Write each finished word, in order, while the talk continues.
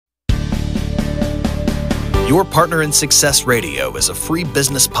Your Partner in Success Radio is a free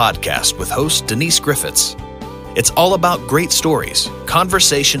business podcast with host Denise Griffitts. It's all about great stories,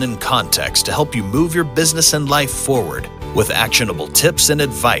 conversation, and context to help you move your business and life forward with actionable tips and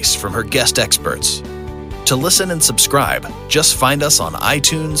advice from her guest experts. To listen and subscribe, just find us on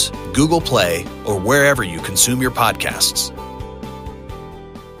iTunes, Google Play, or wherever you consume your podcasts.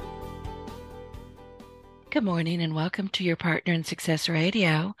 Good morning and welcome to Your Partner in Success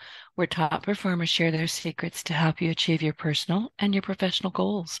Radio, where top performers share their secrets to help you achieve your personal and your professional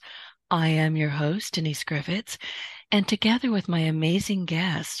goals. I am your host, Denise Griffitts, and together with my amazing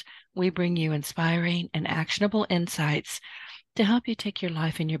guests, we bring you inspiring and actionable insights to help you take your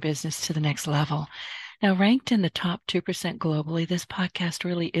life and your business to the next level. Now, ranked in the top 2% globally, this podcast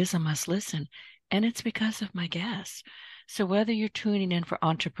really is a must listen, and it's because of my guests. So whether you're tuning in for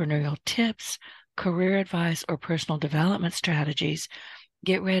entrepreneurial tips, career advice, or personal development strategies,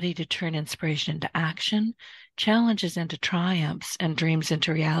 get ready to turn inspiration into action, challenges into triumphs, and dreams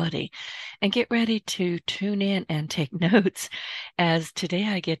into reality. And get ready to tune in and take notes, as today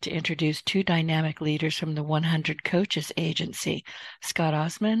I get to introduce two dynamic leaders from the 100 Coaches Agency. Scott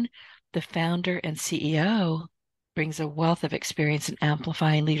Osman, the founder and CEO, brings a wealth of experience in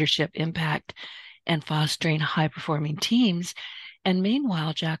amplifying leadership impact and fostering high-performing teams. And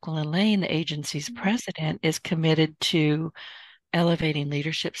meanwhile, Jacquelyn Lane, the agency's president, is committed to elevating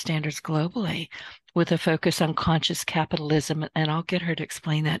leadership standards globally with a focus on conscious capitalism, and I'll get her to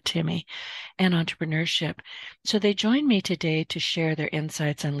explain that to me, and entrepreneurship. So they join me today to share their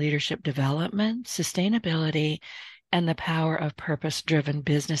insights on leadership development, sustainability, and the power of purpose-driven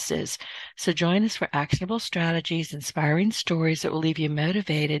businesses. So join us for actionable strategies, inspiring stories that will leave you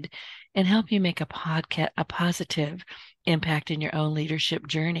motivated and help you make a positive impact in your own leadership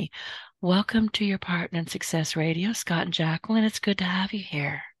journey. Welcome to Your Partner in Success Radio, Scott and Jacquelyn. It's good to have you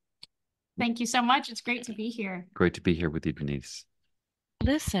here. Thank you so much. It's great to be here. Great to be here with you, Denise.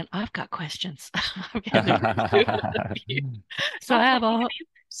 Listen, I've got questions. So I have all.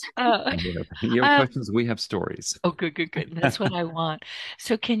 You have questions, we have stories. Oh, good. That's what I want.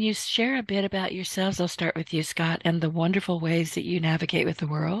 So can you share a bit about yourselves? I'll start with you, Scott, and the wonderful ways that you navigate with the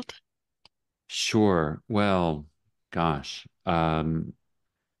world. Sure. Well, gosh. I'll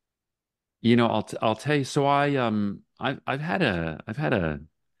tell you. So I've had a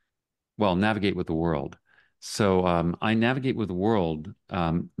navigate with the world. So I navigate with the world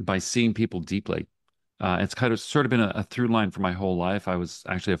by seeing people deeply. It's sort of been a through line for my whole life. I was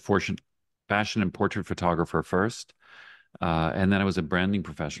actually a fashion and portrait photographer first, and then I was a branding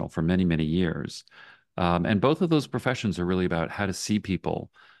professional for many, many years. And both of those professions are really about how to see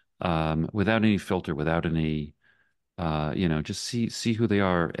people without any filter, without any, just see who they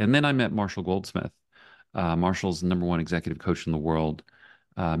are. And then I met Marshall Goldsmith. Marshall's the #1 executive coach in the world,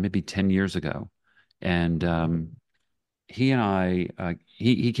 maybe 10 years ago. And he and I,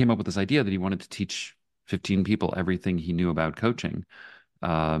 he came up with this idea that he wanted to teach 15 people everything he knew about coaching.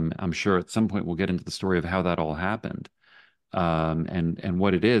 I'm sure at some point we'll get into the story of how that all happened and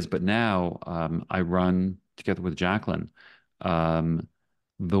what it is. But now I run, together with Jacquelyn,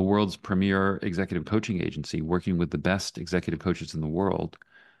 the world's premier executive coaching agency, working with the best executive coaches in the world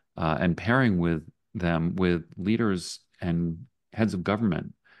and pairing with them with leaders and heads of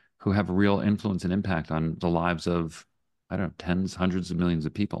government who have a real influence and impact on the lives of, I don't know, tens, hundreds of millions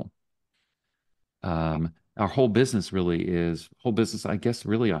of people. Our whole business, I guess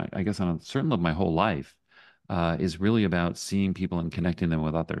on a certain level, my whole life is really about seeing people and connecting them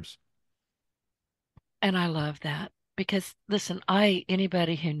with others. And I love that because, listen,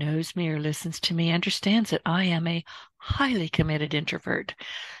 anybody who knows me or listens to me understands that I am a highly committed introvert.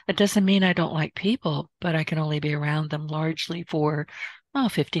 It doesn't mean I don't like people, but I can only be around them largely for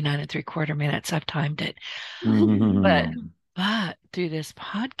 59 3/4 minutes. I've timed it. But through this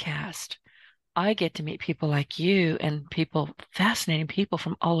podcast, I get to meet people like you and fascinating people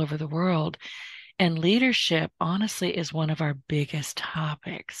from all over the world. And leadership, honestly, is one of our biggest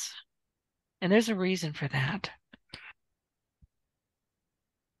topics. And there's a reason for that.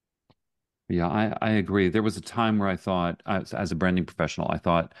 Yeah, I agree. There was a time where I thought, as a branding professional, I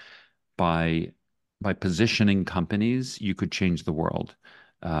thought by positioning companies, you could change the world.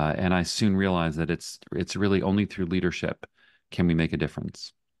 And I soon realized that it's really only through leadership can we make a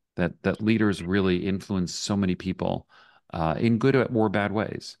difference. That leaders really influence so many people in good or bad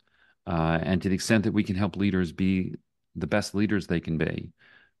ways. And to the extent that we can help leaders be the best leaders they can be,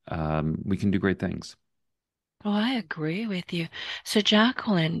 we can do great things. Oh, I agree with you. So,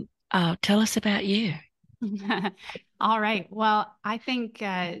 Jacquelyn, tell us about you. All right. Well, I think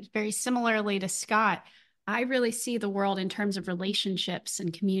very similarly to Scott, I really see the world in terms of relationships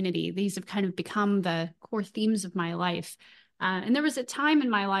and community. These have kind of become the core themes of my life. And there was a time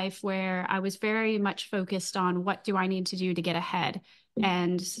in my life where I was very much focused on what do I need to do to get ahead,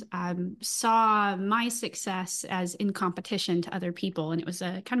 and saw my success as in competition to other people. And it was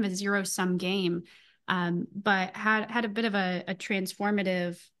a kind of a zero-sum game, but had a bit of a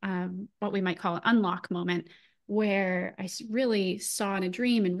transformative, what we might call an unlock moment, where I really saw in a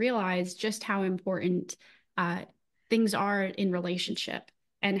dream and realized just how important things are in relationship,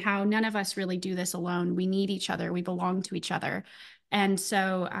 and how none of us really do this alone. We need each other. We belong to each other. And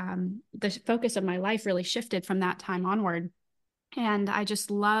so the focus of my life really shifted from that time onward. And I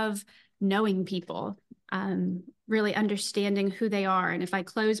just love knowing people, really understanding who they are. And if I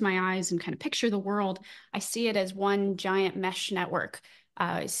close my eyes and kind of picture the world, I see it as one giant mesh network.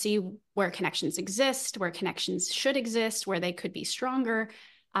 See where connections exist, where connections should exist, where they could be stronger.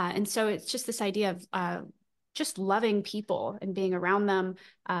 And so it's just this idea of just loving people and being around them,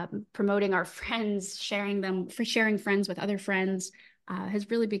 promoting our friends, sharing friends with other friends, has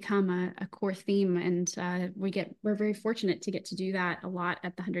really become a core theme. And we're very fortunate to get to do that a lot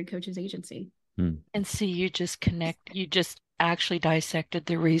at the 100 Coaches Agency. And see, you just actually dissected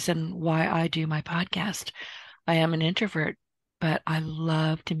the reason why I do my podcast. I am an introvert, but I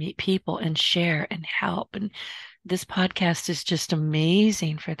love to meet people and share and help. And this podcast is just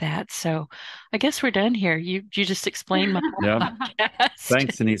amazing for that. So I guess we're done here. You just explained my podcast.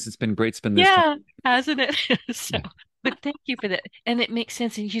 Thanks, Denise. It's been great spending this time. Yeah, hasn't it? So, but thank you for that. And it makes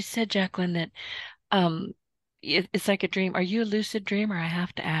sense. And you said, Jacquelyn, that it's like a dream. Are you a lucid dreamer? I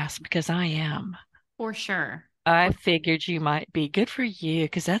have to ask because I am. For sure. I figured you might be. Good for you,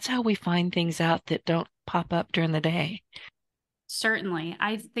 because that's how we find things out that don't pop up during the day. Certainly.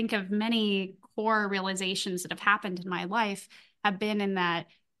 I think of many core realizations that have happened in my life have been in that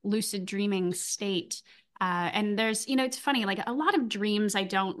lucid dreaming state. And there's, it's funny, like a lot of dreams I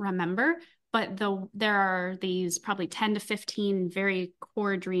don't remember, but there are these probably 10 to 15 very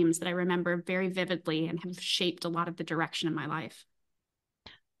core dreams that I remember very vividly and have shaped a lot of the direction of my life.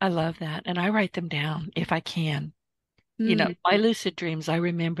 I love that. And I write them down if I can. My lucid dreams, I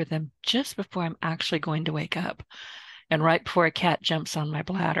remember them just before I'm actually going to wake up. And right before a cat jumps on my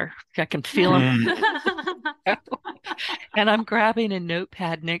bladder, I can feel him. And I'm grabbing a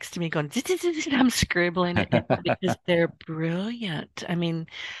notepad next to me going, I'm scribbling it because they're brilliant. I mean,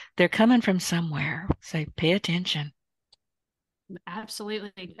 they're coming from somewhere. So pay attention.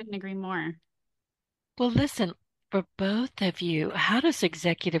 Absolutely. Couldn't agree more. Well, listen, for both of you, how does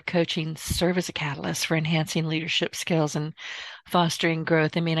executive coaching serve as a catalyst for enhancing leadership skills and fostering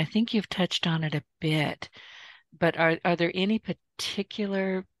growth? I mean, I think you've touched on it a bit. But are there any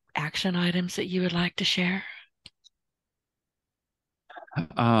particular action items that you would like to share?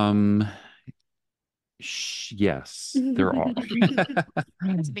 Yes, there are.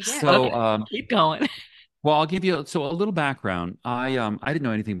 So keep going. Well, I'll give you a little background. I didn't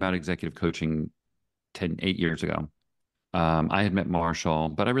know anything about executive coaching 8 years ago. I had met Marshall,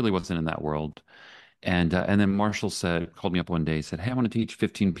 but I really wasn't in that world. And then Marshall called me up one day, said, "Hey, I want to teach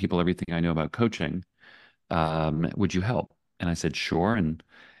 15 people everything I know about coaching. Would you help?" And I said, "Sure." And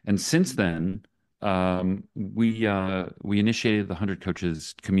since then, we initiated the 100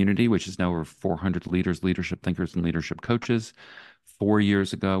 Coaches community, which is now over 400 leaders, leadership thinkers, and leadership coaches. 4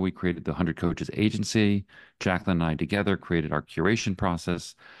 years ago, we created the 100 Coaches Agency. Jacquelyn and I together created our curation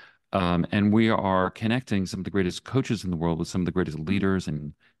process. And we are connecting some of the greatest coaches in the world with some of the greatest leaders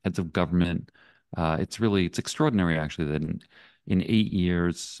and heads of government. It's extraordinary, actually, that in 8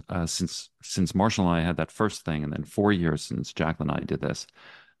 years since Marshall and I had that first thing, and then 4 years since Jacquelyn and I did this,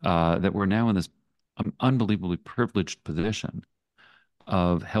 that we're now in this unbelievably privileged position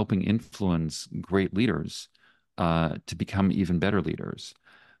of helping influence great leaders to become even better leaders.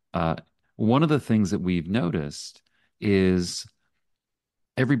 One of the things that we've noticed is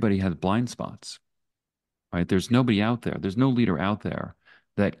everybody has blind spots, right? There's nobody out there. There's no leader out there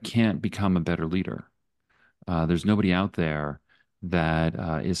that can't become a better leader. There's nobody out there that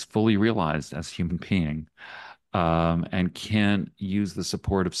is fully realized as a human being and can use the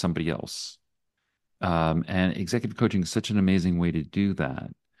support of somebody else. And executive coaching is such an amazing way to do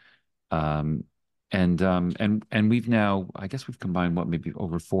that. And we've now, I guess we've combined maybe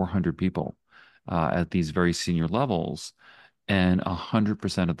over 400 people at these very senior levels, and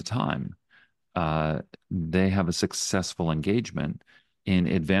 100% of the time, they have a successful engagement in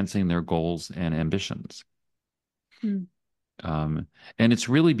advancing their goals and ambitions. And it's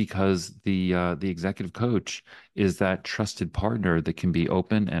really because the executive coach is that trusted partner that can be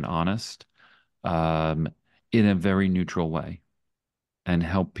open and honest in a very neutral way. and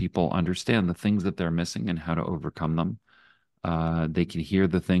help people understand the things that they're missing and how to overcome them. They can hear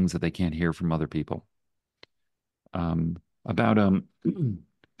the things that they can't hear from other people. About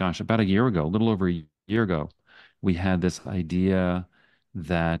gosh, about a year ago, a little over a year ago, we had this idea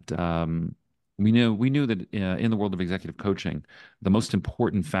that we knew that in the world of executive coaching, the most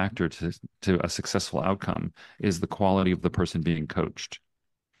important factor to a successful outcome is the quality of the person being coached.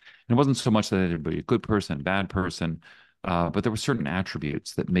 And it wasn't so much that they had to be a good person, bad person, but there were certain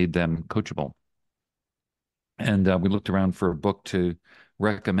attributes that made them coachable. And we looked around for a book to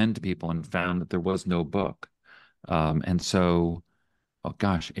recommend to people and found that there was no book. And so, oh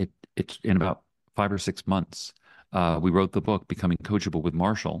gosh, it's in about 5 or 6 months, we wrote the book Becoming Coachable with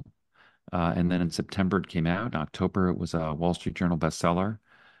Marshall. And then in September it came out. In October it was a Wall Street Journal bestseller.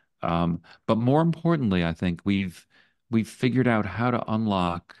 But more importantly, I think we've figured out how to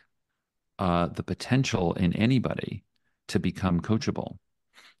unlock the potential in anybody to become coachable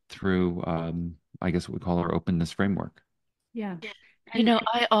through, I guess what we call our openness framework. Yeah. You And know,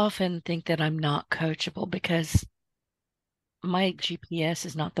 I often think that I'm not coachable because my GPS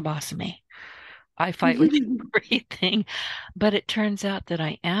is not the boss of me. I fight with everything, but it turns out that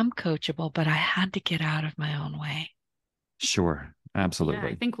I am coachable, but I had to get out of my own way. Sure, yeah, I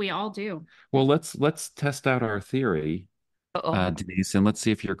absolutely. think we all do. Well, let's test out our theory, Uh-oh. Denise, and let's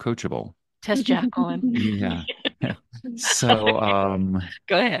see if you're coachable. Test Jacquelyn. Yeah. So,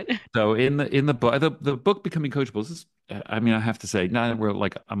 Go ahead. so in the book, the book Becoming Coachable, this is, I mean, I have to say, now that we're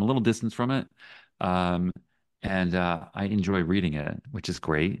like, I'm a little distant from it, um, and I enjoy reading it, which is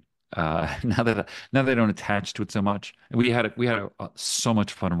great. Now that I don't attach to it so much, and we had so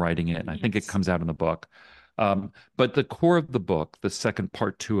much fun writing it, and I think it Yes. comes out in the book. But the core of the book, the second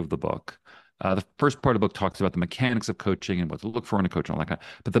part two of the book, the first part of the book talks about the mechanics of coaching and what to look for in a coach and all that kind of,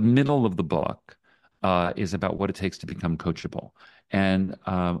 but the middle of the book is about what it takes to become coachable. And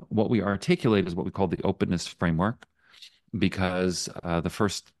what we articulate is what we call the openness framework, because the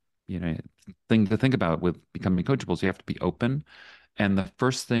first, you know, thing to think about with becoming coachable is you have to be open. And the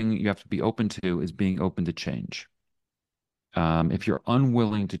first thing you have to be open to is being open to change. If you're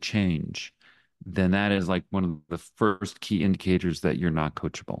unwilling to change, then that is like one of the first key indicators that you're not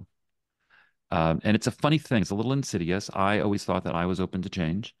coachable. And it's a funny thing. It's a little insidious. I always thought that I was open to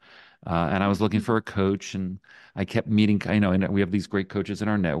change. And I was looking for a coach, and I kept meeting, and we have these great coaches in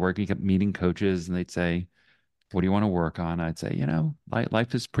our network. We kept meeting coaches, and they'd say, "What do you want to work on?" I'd say,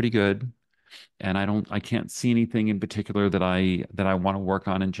 life is pretty good, and I can't see anything in particular that I want to work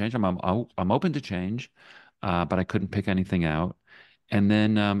on and change. I'm open to change, but I couldn't pick anything out. And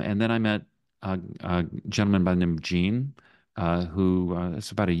then I met a gentleman by the name of Gene, who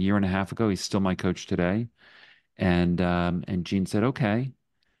it's about a year and a half ago. He's still my coach today. And Gene said, "Okay,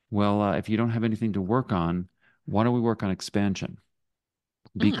 well, if you don't have anything to work on, why don't we work on expansion?"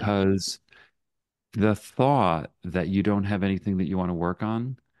 Mm, Because the thought that you don't have anything that you want to work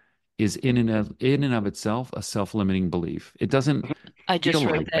on is in and of itself a self-limiting belief. It doesn't I feel just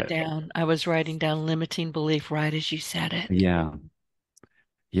wrote like that it. down. I was writing down limiting belief right as you said it. Yeah.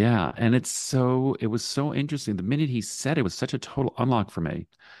 Yeah. And it was so interesting. The minute he said it was such a total unlock for me.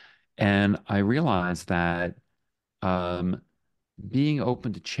 And I realized that um, being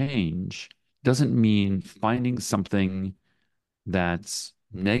open to change doesn't mean finding something that's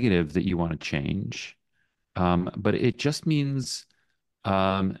negative that you want to change. But it just means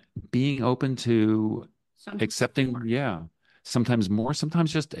um, being open to Sometimes accepting, more. yeah, sometimes more,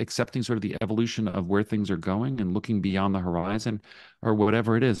 sometimes just accepting sort of the evolution of where things are going and looking beyond the horizon or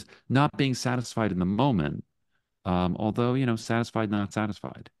whatever it is, not being satisfied in the moment, although, satisfied, not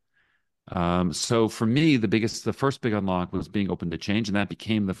satisfied. So for me, the first big unlock was being open to change, and that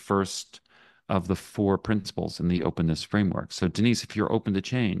became the first of the four principles in the openness framework. So Denise, if you're open to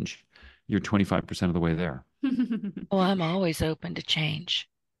change, you're 25% of the way there. Oh, I'm always open to change.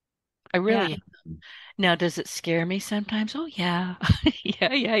 I Yeah. really am. Now, does it scare me sometimes? Oh, yeah.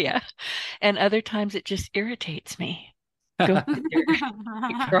 Yeah, yeah, yeah. And other times it just irritates me. Go ahead there.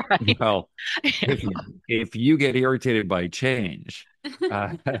 Cry. Well, if you get irritated by change,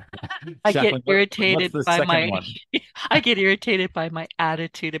 uh, I get Jacqueline, what's irritated the by second my one? I get irritated by my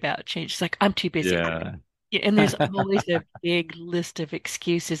attitude about change. It's like I'm too busy. Yeah. Yeah, and there's always a big list of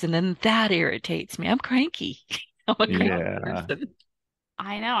excuses, and then that irritates me. I'm cranky. I'm a cranky Yeah. person.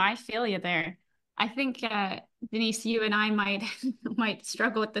 I know, I feel you there. I think Denise, you and I might might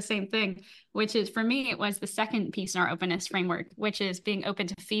struggle with the same thing, which is for me, it was the second piece in our openness framework, which is being open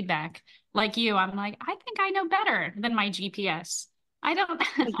to feedback. Like you, I'm like, I think I know better than my GPS. I don't,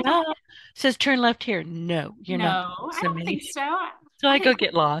 I don't Yeah. Says turn left here. No, you're not know. to I listen to don't think me. so. So I go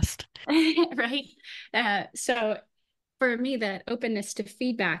get lost. Right. So for me, the openness to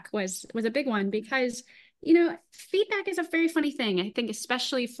feedback was a big one because, feedback is a very funny thing. I think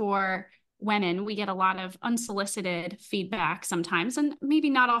especially for women, we get a lot of unsolicited feedback sometimes, and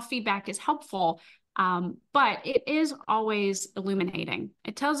maybe not all feedback is helpful. But it is always illuminating.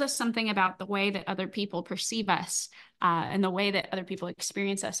 It tells us something about the way that other people perceive us, and the way that other people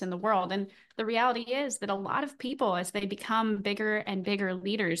experience us in the world. And the reality is that a lot of people, as they become bigger and bigger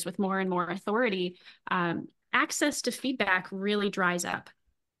leaders with more and more authority, access to feedback really dries up.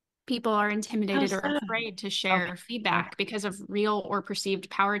 People are intimidated or afraid to share feedback because of real or perceived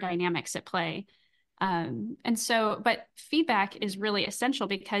power dynamics at play. But feedback is really essential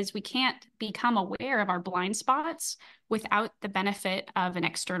because we can't become aware of our blind spots without the benefit of an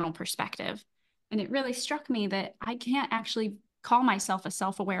external perspective. And it really struck me that I can't actually call myself a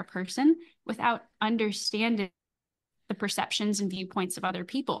self-aware person without understanding the perceptions and viewpoints of other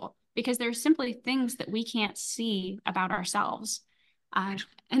people, because there are simply things that we can't see about ourselves.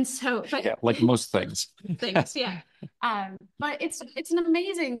 Yeah, like most things. Yeah. But it's an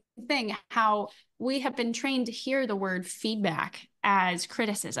amazing thing how we have been trained to hear the word feedback as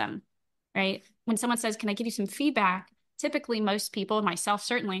criticism, right? When someone says, "Can I give you some feedback?" Typically, most people, myself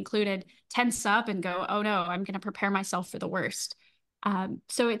certainly included, tense up and go, "Oh no, I'm going to prepare myself for the worst."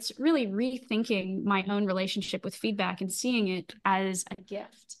 So it's really rethinking my own relationship with feedback and seeing it as a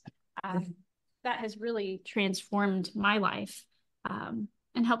gift. That has really transformed my life,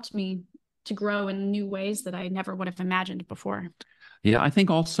 and helped me to grow in new ways that I never would have imagined before. Yeah, I think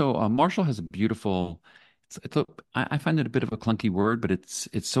also Marshall has a beautiful. I find it a bit of a clunky word, but it's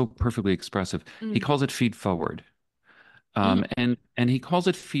so perfectly expressive. He calls it feed forward, and he calls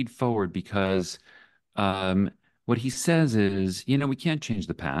it feed forward because what he says is, we can't change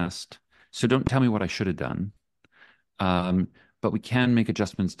the past, so don't tell me what I should have done. But we can make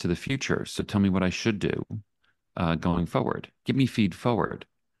adjustments to the future, so tell me what I should do going forward. Give me feed forward.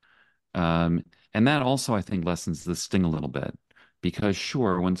 And that also, I think, lessens the sting a little bit because,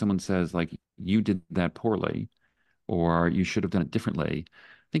 sure, when someone says, like, you did that poorly or you should have done it differently,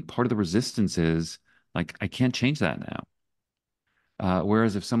 I think part of the resistance is, like, I can't change that now.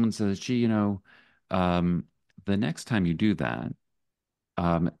 Whereas if someone says, gee, the next time you do that,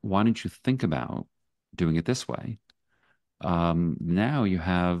 why don't you think about doing it this way? Now you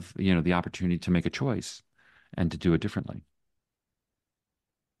have, the opportunity to make a choice and to do it differently.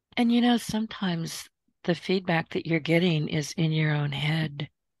 And sometimes the feedback that you're getting is in your own head.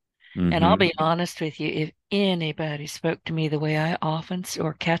 And I'll Mm-hmm. be honest with you, if anybody spoke to me the way I often,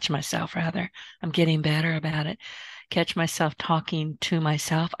 or catch myself rather, I'm getting better about it, catch myself talking to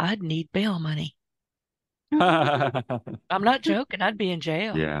myself, I'd need bail money. I'm not joking. I'd be in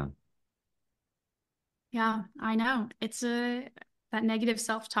jail. Yeah. Yeah, I know. That negative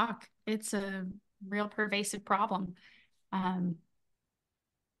self-talk. It's a real pervasive problem.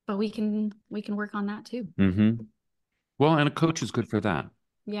 But we can work on that too. Mm-hmm. Well, and a coach is good for that.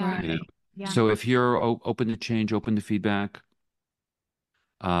 Yeah. Right. Yeah. So if you're open to change, open to feedback,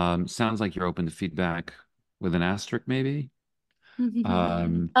 sounds like you're open to feedback with an asterisk, maybe. Just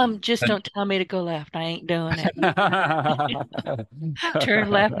And- don't tell me to go left. I ain't doing it. Turn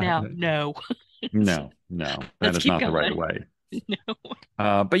left now. No. No, no, that Let's is keep not the right going. way. No.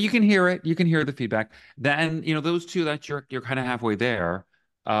 But you can hear it. You can hear the feedback. Then, those two that you're kind of halfway there.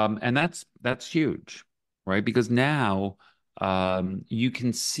 And that's huge, right? Because now you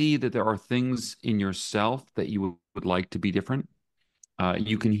can see that there are things in yourself that you would like to be different.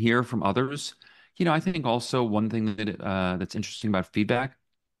 You can hear from others. I think also one thing that's interesting about feedback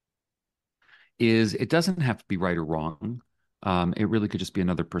is it doesn't have to be right or wrong. It really could just be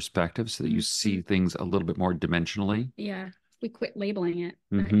another perspective so that you see things a little bit more dimensionally. Yeah. We quit labeling it.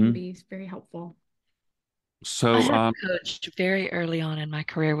 That Mm-hmm. can be very helpful. So, I had coached very early on in my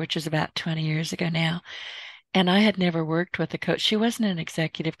career, which is about 20 years ago now. And I had never worked with a coach. She wasn't an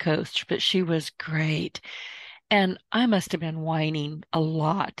executive coach, but she was great. And I must have been whining a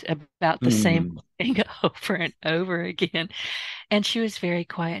lot about the same thing over and over again. And she was very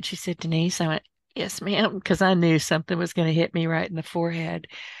quiet. She said, Denise, I went, yes, ma'am, because I knew something was going to hit me right in the forehead.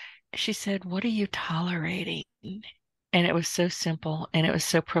 She said, what are you tolerating? And it was so simple and it was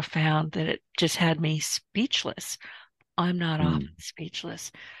so profound that it just had me speechless. I'm not often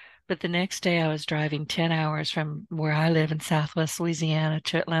speechless. But the next day I was driving 10 hours from where I live in Southwest Louisiana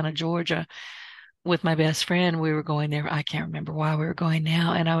to Atlanta, Georgia with my best friend. We were going there. I can't remember why we were going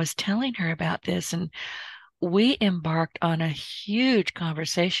now. And I was telling her about this, and we embarked on a huge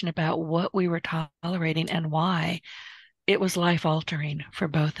conversation about what we were tolerating and why. It was life altering for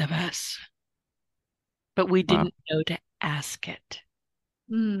both of us, but we wow. didn't know to ask it.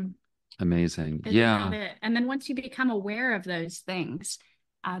 Amazing. Isn't that Yeah. it? And then once you become aware of those things,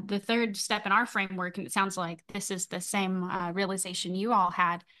 the third step in our framework, and it sounds like this is the same realization you all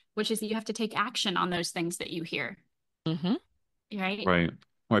had, which is that you have to take action on those things that you hear, Mm-hmm. right? Right.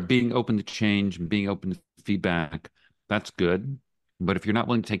 Right. Being open to change and being open to feedback, that's good. But if you're not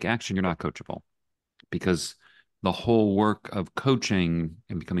willing to take action, you're not coachable, because the whole work of coaching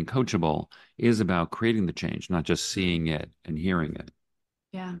and becoming coachable is about creating the change, not just seeing it and hearing it.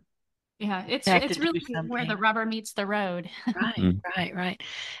 Yeah. Yeah. You have to It's do really where the something. rubber meets the road. Right, Mm. right, right.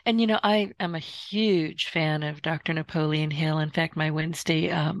 And I am a huge fan of Dr. Napoleon Hill. In fact, my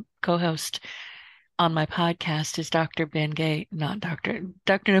Wednesday co-host on my podcast is Dr. Ben Gay, not Dr.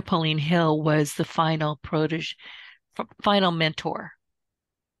 Napoleon Hill was the final mentor.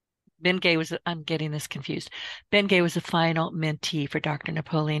 Ben Gay was, I'm getting this confused. Ben Gay was the final mentee for Dr.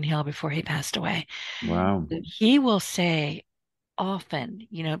 Napoleon Hill before he passed away. Wow. He will say often,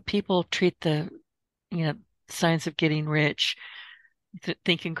 people treat the, you know, science of getting rich,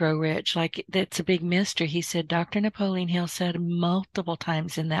 think and grow rich, like that's a big mystery. He said, Dr. Napoleon Hill said multiple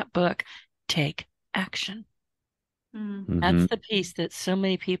times in that book, take action. Mm. That's Hmm. the piece that so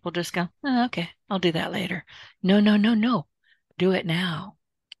many people just go, oh, okay, I'll do that later. No, no, no, no. Do it now.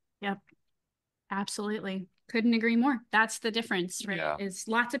 Yep. Absolutely. Couldn't agree more. That's the difference, right? Yeah. Is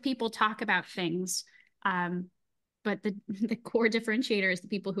lots of people talk about things, but the core differentiator is the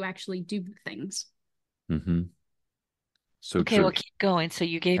people who actually do things. Hmm. So Okay, well, true. keep going. So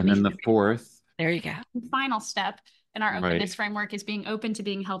you gave And me then the three. fourth, There you go. The final step in our right. openness framework is being open to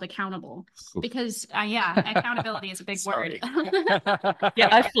being held accountable. Oof. Because, yeah, accountability is a big word. Sorry. Yeah,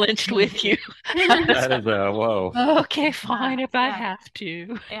 I flinched with you. That is a whoa. Okay, fine if I Yeah, have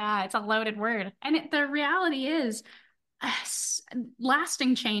to. yeah, it's a loaded word. And the reality is,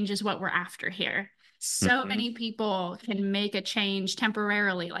 lasting change is what we're after here. So Mhm. many people can make a change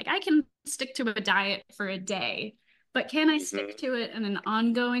temporarily. Like I can stick to a diet for a day, but can I stick to it in an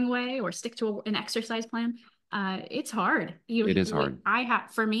ongoing way or stick to an exercise plan? It's hard. It is hard. I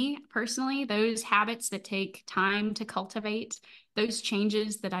have, for me personally, those habits that take time to cultivate, those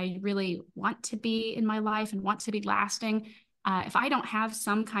changes that I really want to be in my life and want to be lasting. If I don't have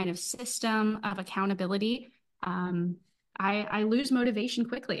some kind of system of accountability, um, I lose motivation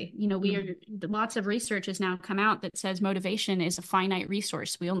quickly. Lots of research has now come out that says motivation is a finite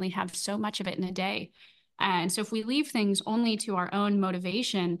resource. We only have so much of it in a day. And so if we leave things only to our own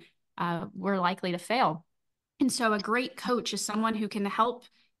motivation, we're likely to fail. And so a great coach is someone who can help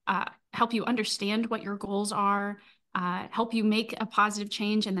you understand what your goals are, help you make a positive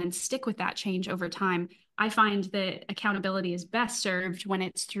change, and then stick with that change over time. I find that accountability is best served when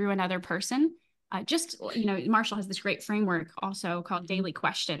it's through another person. Marshall has this great framework also called daily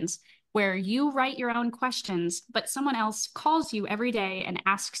questions, where you write your own questions, but someone else calls you every day and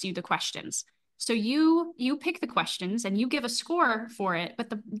asks you the questions. So you pick the questions and you give a score for it,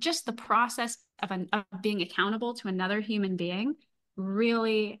 but just the process of being accountable to another human being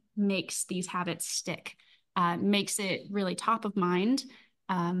really makes these habits stick, makes it really top of mind,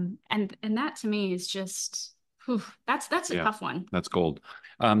 and that to me is just that's a Yeah, tough one. that's gold.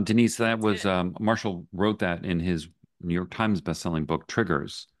 Denise, that was Marshall wrote that in his New York Times bestselling book,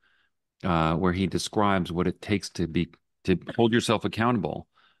 Triggers, where he describes what it takes to hold yourself accountable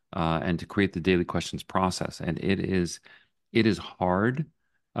and to create the daily questions process. And it is hard,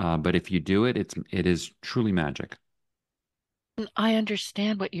 but if you do it, it is truly magic. I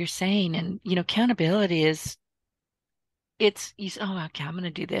understand what you're saying. And, accountability is, okay, I'm going to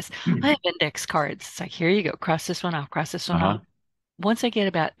do this. I have index cards. It's like, here you go, cross this one off, cross this one off. Uh-huh. Once I get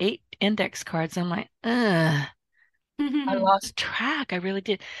about 8 index cards, I'm like, ugh, I lost track. I really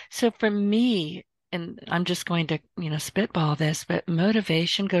did. So for me, and I'm just going to, spitball this, but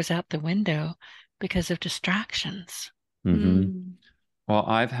motivation goes out the window because of distractions. Hmm. Mm. Well,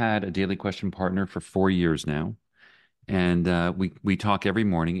 I've had a daily question partner for 4 years now, and we talk every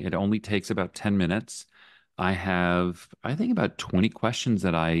morning. It only takes about 10 minutes. I have, I think, about 20 questions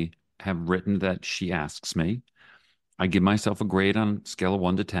that I have written that she asks me. I give myself a grade on a scale of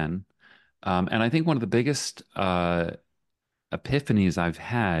 1 to 10. And I think one of the biggest epiphanies I've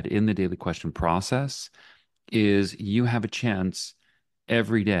had in the daily question process is you have a chance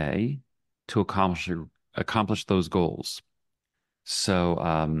every day to accomplish those goals. So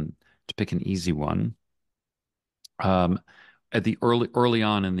to pick an easy one, um, at the early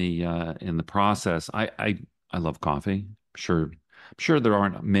on in the process, I love coffee. I'm sure there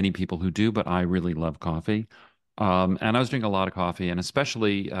aren't many people who do, but I really love coffee. And I was drinking a lot of coffee, and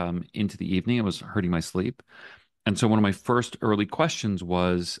especially into the evening, it was hurting my sleep. And so one of my first early questions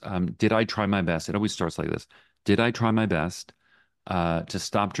was, did I try my best? It always starts like this. Did I try my best to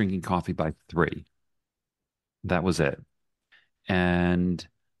stop drinking coffee by 3. That was it. And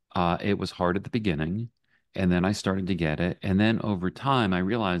it was hard at the beginning. And then I started to get it. And then over time, I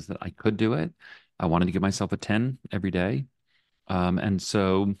realized that I could do it. I wanted to give myself a 10 every day. And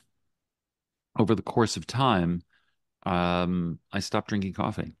so over the course of time, I stopped drinking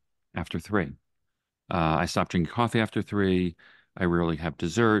coffee after 3. I stopped drinking coffee after 3. I rarely have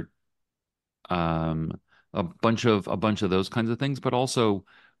dessert. Um, a bunch of those kinds of things, but also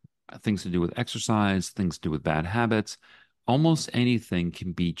things to do with exercise, things to do with bad habits. Almost anything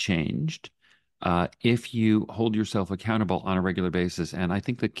can be changed if you hold yourself accountable on a regular basis. And I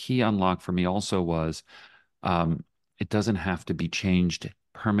think the key unlock for me also was um, it doesn't have to be changed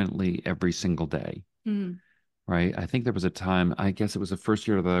permanently every single day, Mm. right? I think there was a time, I guess it was the first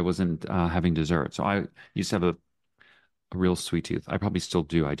year that I wasn't having dessert. So I used to have a real sweet tooth. I probably still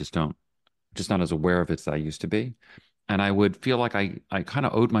do. I just don't, just not as aware of it as I used to be. And I would feel like I kind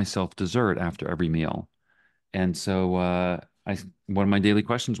of owed myself dessert after every meal. And so one of my daily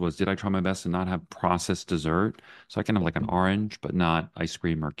questions was, did I try my best to not have processed dessert? So I can have like an orange, but not ice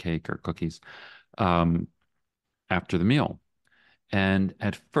cream or cake or cookies um, after the meal. And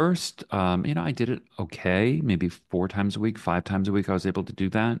at first, I did it okay, maybe 4 times a week, 5 times a week. I was able to do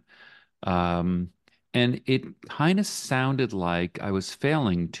that. Um, and it kind of sounded like I was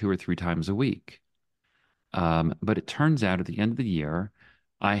failing 2 or 3 times a week. But it turns out at the end of the year,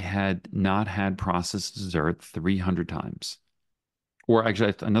 I had not had processed dessert 300 times. Or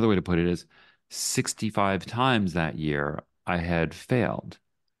actually, another way to put it is 65 times that year I had failed.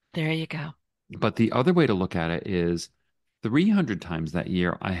 There you go. But the other way to look at it is 300 times that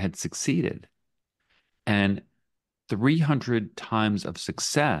year I had succeeded. And 300 times of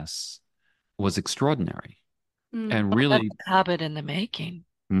success was extraordinary Mm. and Well, that's really, a habit in the making.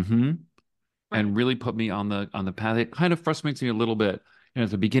 mhm, Right. and really put me on the path. It kind of frustrates me a little bit. At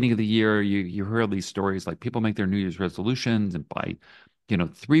the beginning of the year, you hear these stories like people make their New Year's resolutions, and by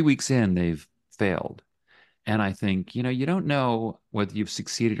 3 weeks in, they've failed. And I think, you don't know whether you've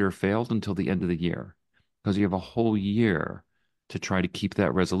succeeded or failed until the end of the year, because you have a whole year to try to keep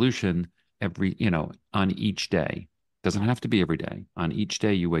that resolution on each day. Doesn't Yeah. have to be every day. On each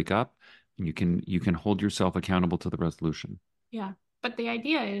day you wake up and you can hold yourself accountable to the resolution. Yeah. But the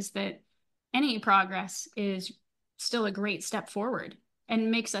idea is that any progress is still a great step forward and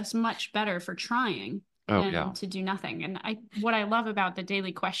makes us much better for trying Oh than yeah. to do nothing. And what I love about the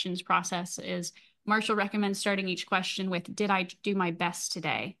daily questions process is Marshall recommends starting each question with, did I do my best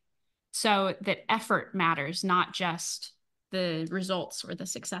today? So that effort matters, not just the results or the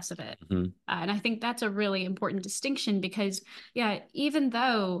success of it. Mhm. And I think that's a really important distinction because, yeah, even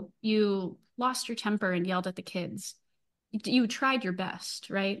though you lost your temper and yelled at the kids, you tried your best,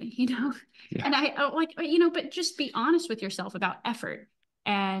 right? Yeah. And I like, but just be honest with yourself about effort.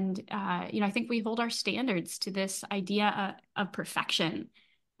 And, I think we hold our standards to this idea of perfection.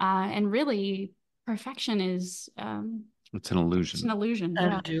 And really, perfection is It's an it's an illusion. illusion.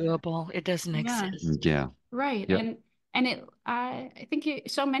 Yeah. Undoable. It doesn't Yeah. exist. Yeah. Right. Yep. And I think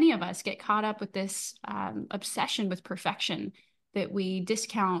so many of us get caught up with this obsession with perfection that we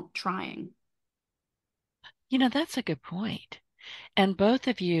discount trying. That's a good point. And both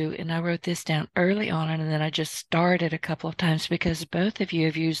of you, and I wrote this down early on, and then I just started a couple of times because both of you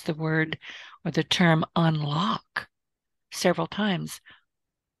have used the word or the term unlock several times.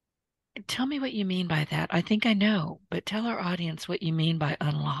 Tell me what you mean by that. I think I know, but tell our audience what you mean by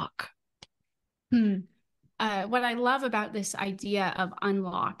unlock. Hmm. What I love about this idea of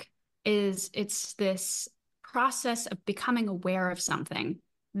unlock is it's this process of becoming aware of something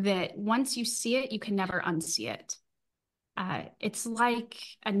that once you see it, you can never unsee it. It's like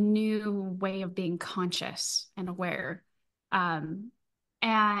a new way of being conscious and aware. Um,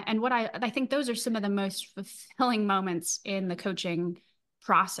 and what I think those are some of the most fulfilling moments in the coaching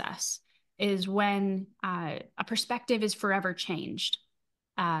process is when a perspective is forever changed.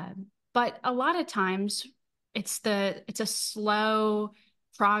 Uh, but a lot of times it's a slow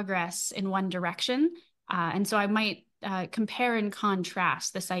progress in one direction. And so I might compare and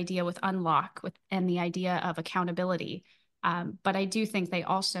contrast this idea with unlock and the idea of accountability. But I do think they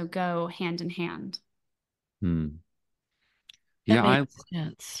also go hand in hand. Hmm. That Yeah, I makes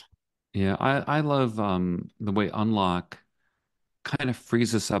sense. yeah, I love the way unlock kind of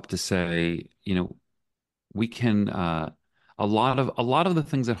frees us up to say, we can a lot of the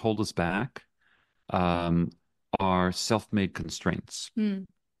things that hold us back um are self-made constraints. Hmm.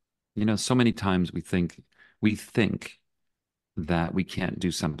 So many times we think that we can't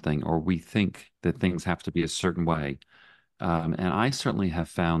do something, or we think that things have to be a certain way. And I certainly have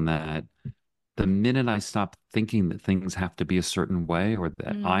found that the minute I stop thinking that things have to be a certain way or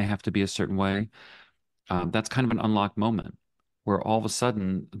that I Mm. have to be a certain way, that's kind of an unlocked moment where all of a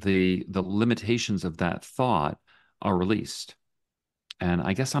sudden the limitations of that thought are released. And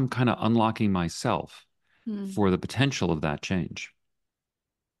I guess I'm kind of unlocking myself Mm. for the potential of that change.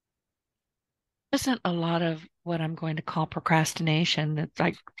 Isn't a lot of what I'm going to call procrastination.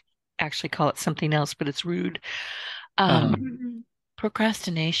 I actually call it something else, but it's rude. Uh, Mhm.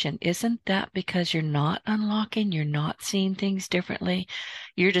 Procrastination, isn't that because you're not unlocking, you're not seeing things differently?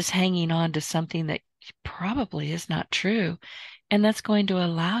 You're just hanging on to something that probably is not true. And that's going to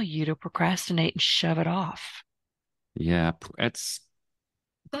allow you to procrastinate and shove it off. yeah, it's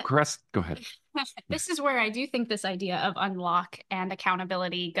But Go ahead. this is where I do think this idea of unlock and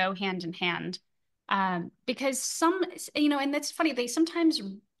accountability go hand in hand. Because and that's funny, they sometimes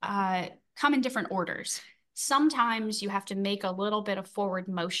uh, come in different orders. Sometimes you have to make a little bit of forward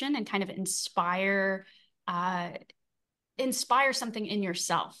motion and kind of uh, inspire something in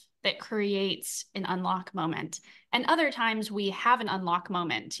yourself that creates an unlock moment. And other times we have an unlock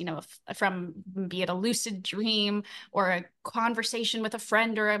moment, from be it a lucid dream or a conversation with a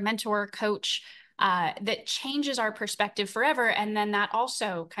friend or a mentor or coach that changes our perspective forever. And then that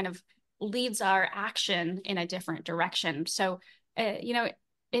also kind of leads our action in a different direction. So,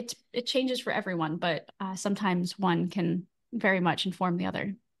 it changes for everyone, but sometimes one can very much inform the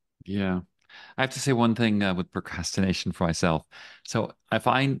other. Yeah. I have to say one thing with procrastination for myself. So if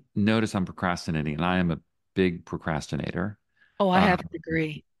I notice I'm procrastinating, and I am a big procrastinator, Oh, I uh, have to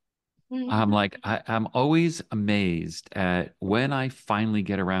agree. I'm always amazed at when I finally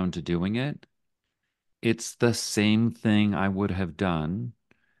get around to doing it. It's the same thing I would have done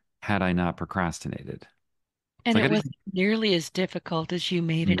had I not procrastinated. It's And like it I wasn't didn't. nearly as difficult as you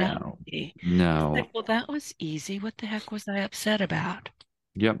made it out to No, be. It's like, no. well, that was easy. What the heck was I upset about?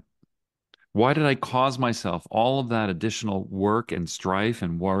 Yep. Why did I cause myself all of that additional work and strife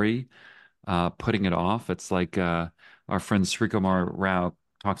and worry, putting it off? It's like our friend Srikumar Rao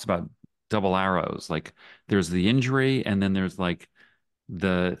talks about double arrows. Like there's the injury, and then there's like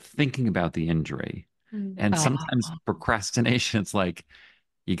the thinking about the injury. Mm. And sometimes Oh, procrastination, it's like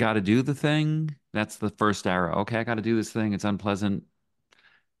you got to do the thing. That's the first arrow. Okay, I got to do this thing. It's unpleasant.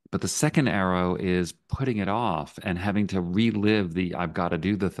 But the second arrow is putting it off and having to relive the I've got to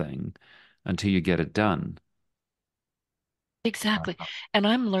do the thing until you get it done. exactly. And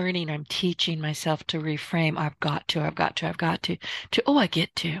I'm teaching myself to reframe. I've got to, oh, I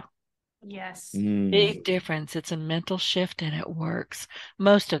get to. Yes. Mm. Big difference. It's a mental shift and it works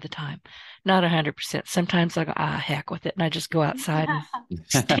most of the time. Not 100%. Sometimes I go, heck with it. And I just go outside and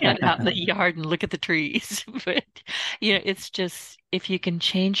stand out in the yard and look at the trees. But, it's just if you can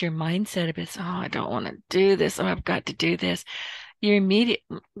change your mindset a bit, it's, oh, I don't want to do this. Oh, I've got to do this. Your immediate,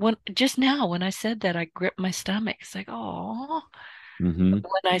 just now when I said that, I gripped my stomach. It's like, oh, Hmm.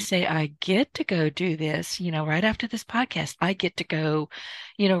 when I say I get to go do this, right after this podcast, I get to go,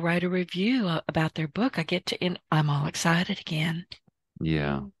 write a review about their book. And I'm all excited again.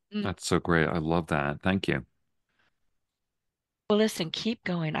 Yeah, Mm. that's so great. I love that. Thank you. Well, listen, keep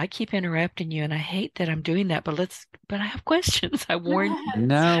going. I keep interrupting you, and I hate that I'm doing that, but I have questions. I warned Yes,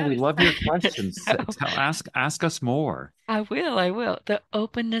 No, we yes. love your questions. so Ask us more. I will. The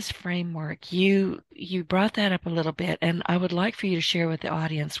openness framework, you brought that up a little bit, and I would like for you to share with the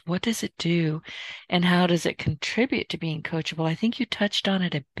audience, what does it do and how does it contribute to being coachable? I think you touched on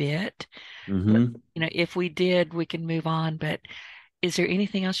it a bit, but Hmm. if we did, we can move on, but is there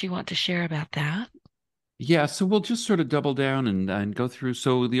anything else you want to share about that? Yeah, so we'll just sort of double down and go through.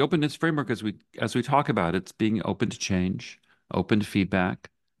 So the openness framework, as we talk about, it's being open to change, open to feedback,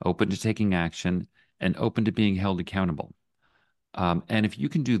 open to taking action, and open to being held accountable. And if you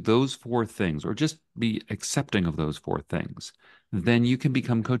can do those four things, or just be accepting of those four things, then you can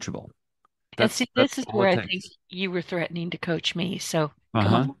become coachable. And That's see, this that's is all where it I think takes. you were threatening to coach me. So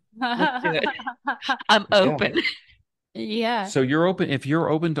come on, Uh-huh. let's do it. I'm Yeah. open. Yeah. So you're open. If you're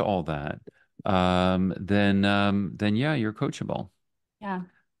open to all that, then yeah, you're coachable. Yeah.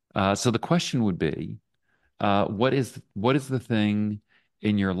 So the question would be, what is the thing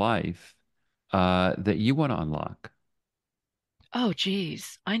in your life that you want to unlock? Oh,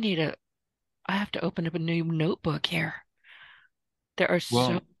 geez. I have to open up a new notebook here. There are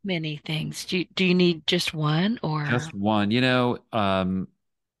so Well, many things. Do you need just one or just one.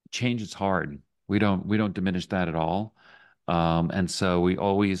 Change is hard. We don't diminish that at all. And so we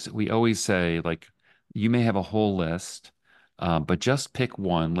always say like you may have a whole list, but just pick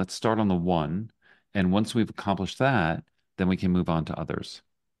one. Let's start on the one, and once we've accomplished that, then we can move on to others.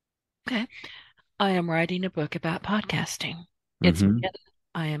 okay. I am writing a book about podcasting. It's Hmm.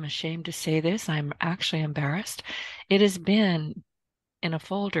 I am ashamed to say this. I'm actually embarrassed. It has been in a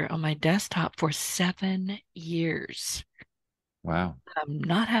folder on my desktop for 7 years. Wow. I'm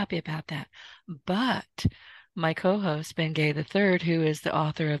not happy about that. But my co-host, Ben Gay III, who is the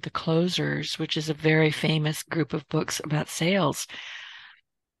author of The Closers, which is a very famous group of books about sales,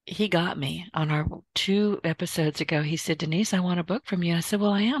 he got me on our 2 episodes ago. He said, Denise, I want a book from you. I said,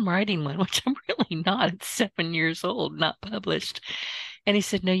 well, I am writing one, which I'm really not. It's 7 years old, not published. And he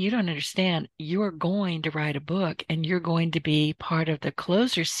said, no, you don't understand. You're going to write a book and you're going to be part of the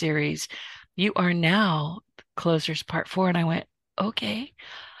Closer series. You are now Closers Part 4. And I went, okay.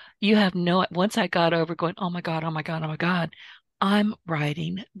 You have no, once I got over going, oh my God, oh my God, oh my God, I'm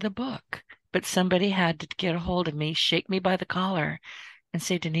writing the book. But somebody had to get a hold of me, shake me by the collar, and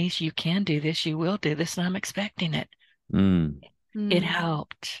say, Denise, you can do this, you will do this, and I'm expecting it. Mm. It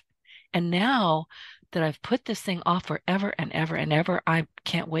helped. And now that I've put this thing off forever and ever and ever, I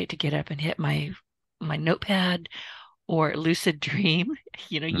can't wait to get up and hit my notepad or lucid dream.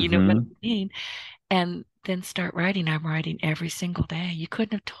 You know what I Hmm. mean. And then start writing. I'm writing every single day. You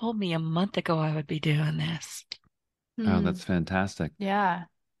couldn't have told me a month ago I would be doing this. Oh, that's fantastic. Yeah.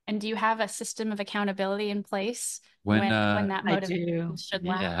 And do you have a system of accountability in place When when that I motivation do. should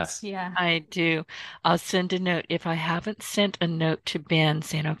yeah. lapse? Yeah. I do. I'll send a note. If I haven't sent a note to Ben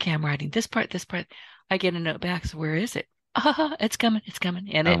saying, okay, I'm writing this part, I get a note back. So where is it? It's coming, it's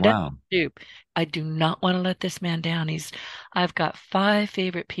coming. And Oh, it does wow. do. I do not want to let this man down. I've got 5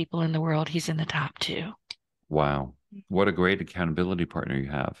 favorite people in the world. He's in the top 2. Wow. What a great accountability partner you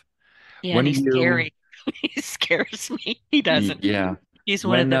have. Yeah, When and do he's you, scary. He scares me. He doesn't. yeah. He's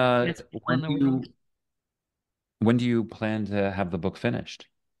one of When the best people in when the do world. you plan to have the book finished?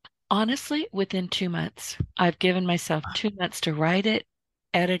 Honestly, within 2 months, I've given myself 2 months to write it,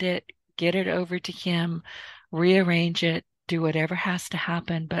 edit it, get it over to him, rearrange it, do whatever has to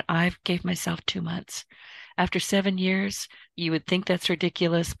happen. But I've gave myself 2 months. After 7 years, you would think that's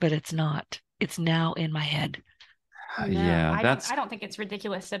ridiculous, but it's not. It's now in my head. No, Yeah, I don't think it's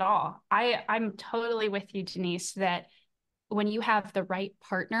ridiculous at all. I'm totally with you, Denise, that when you have the right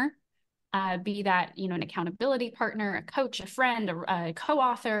partner, be that, an accountability partner, a coach, a friend, a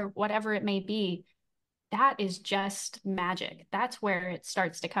co-author, whatever it may be, that is just magic. That's where it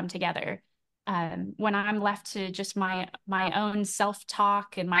starts to come together. When I'm left to just my own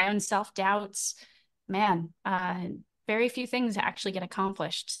self-talk and my own self-doubts, man, very few things actually get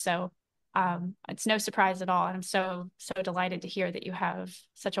accomplished. So it's no surprise at all. And I'm so delighted to hear that you have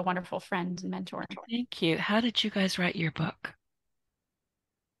such a wonderful friend and mentor. Thank you. How did you guys write your book?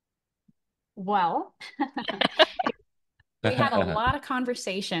 Well, we had a lot of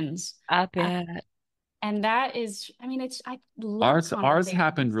conversations. I Uh, bet. and that is, I mean, I love Ours happened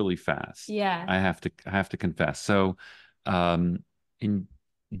conversations. really fast. Yeah. I have to confess. So, um, in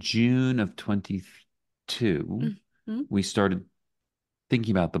June of 22, Mhm. we started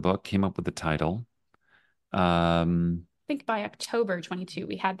thinking about the book, came up with the title. Um, I think by October 22,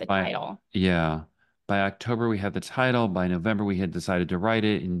 we had the by title. yeah, by October we had the title. By November we had decided to write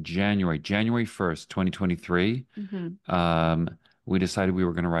it. In January 1st, 2023, Hmm. um, we decided we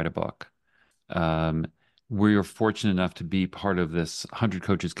were going to write a book. Um, we were fortunate enough to be part of this 100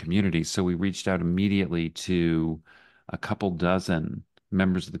 coaches community, so we reached out immediately to a couple dozen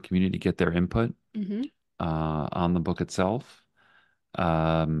members of the community to get their input Hmm. on the book itself.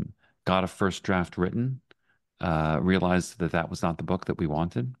 Um, got a first draft written, realized that that was not the book that we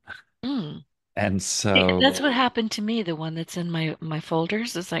wanted. Mm. And so, That's what happened to me. The one that's in my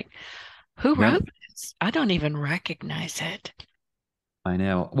folders is like, who yep, wrote this? I don't even recognize it. I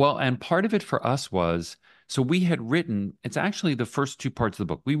know. Well, and part of it for us was so we had written, it's actually the first 2 parts of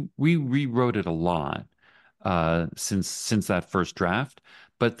the book. We rewrote it a lot since that first draft.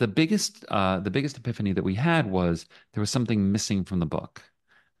 But the biggest epiphany that we had was there was something missing from the book.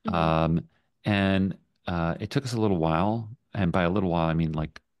 Hmm. Um, and it took us a little while, and by a little while I mean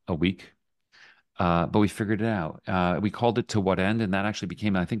like a week. But we figured it out. We called it To What End, and that actually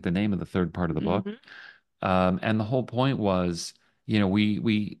became, I think, the name of the third part of the book. Hmm. And the whole point was,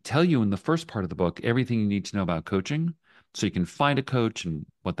 we tell you in the first part of the book everything you need to know about coaching, so you can find a coach and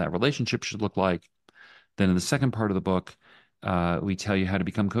what that relationship should look like. Then in the second part of the book, we tell you how to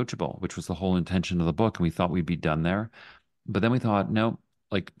become coachable, which was the whole intention of the book, and we thought we'd be done there. But then we thought, no,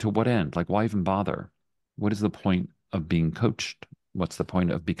 like to what end? Like, why even bother? What is the point of being coached? What's the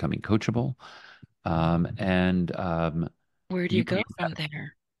point of becoming coachable? And Where do you you go from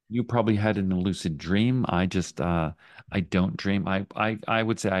there? you probably had an lucid dream. I don't dream. I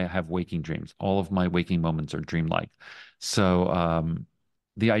would say I have waking dreams. All of my waking moments are dreamlike. So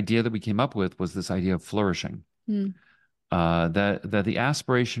the idea that we came up with was this idea of flourishing. Mm. that the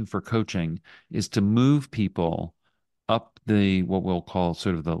aspiration for coaching is to move people up the what we'll call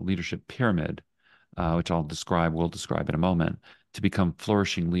sort of the leadership pyramid, which we'll describe in a moment, to become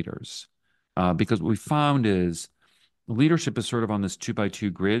flourishing leaders. Because what we found is leadership is sort of on this 2 by 2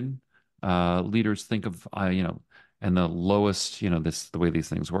 grid. Leaders think of, and the lowest, the way these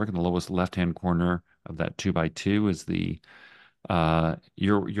things work, in the lowest left-hand corner of that 2 by 2 is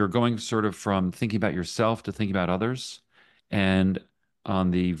you're going sort of from thinking about yourself to thinking about others. And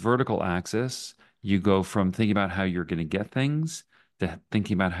on the vertical axis, you go from thinking about how you're going to get things to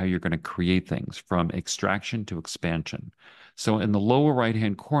thinking about how you're going to create things, from extraction to expansion. So in the lower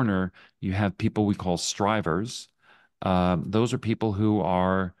right-hand corner, you have people we call strivers. Those are people who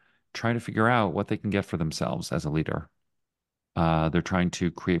are trying to figure out what they can get for themselves as a leader. They're trying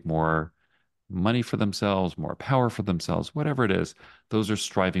to create more money for themselves, more power for themselves, whatever it is. Those are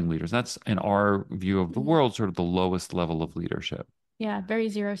striving leaders. That's, in our view of the world, sort of the lowest level of leadership. Yeah, very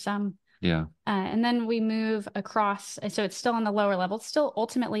zero sum. Yeah. And then we move across. So it's still on the lower level. It's still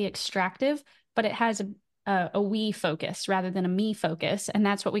ultimately extractive, but it has a we focus rather than a me focus. And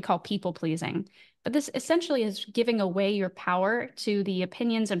that's what we call people pleasing. But this essentially is giving away your power to the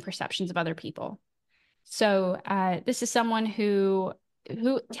opinions and perceptions of other people. So this is someone who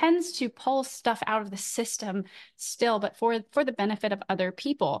tends to pull stuff out of the system still, but for the benefit of other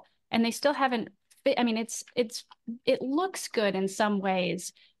people. And they still haven't fit. I mean, it looks good in some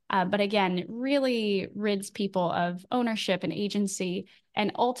ways, but again, it really rids people of ownership and agency,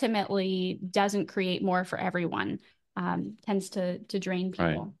 and ultimately doesn't create more for everyone. Tends to drain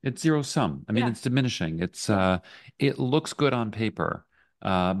Right. people. It's zero sum. I mean, Yeah. it's diminishing. It looks good on paper,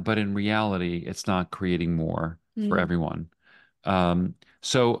 but in reality, it's not creating more for Mm. everyone.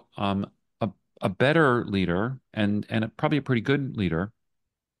 So a better leader and probably a pretty good leader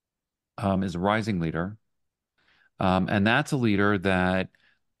is a rising leader. And that's a leader that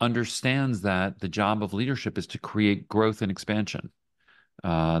understands that the job of leadership is to create growth and expansion.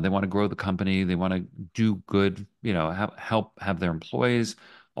 They want to grow the company. They want to do good, help have their employees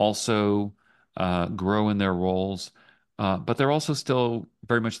also grow in their roles. But they're also still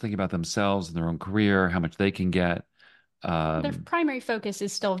very much thinking about themselves and their own career, how much they can get. Their Um, primary focus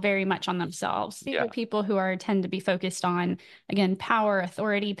is still very much on themselves. These yeah, are people who tend to be focused on, again, power,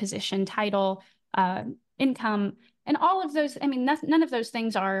 authority, position, title, uh, income, and all of those. I mean, none of those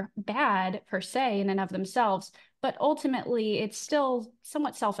things are bad per se in and of themselves, but ultimately it's still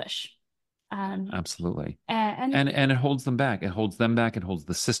somewhat selfish. absolutely. And And it holds them back. It holds them back. It holds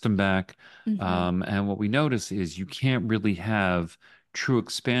the system back. Mhm. And what we notice is you can't really have true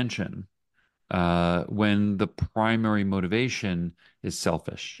expansion when the primary motivation is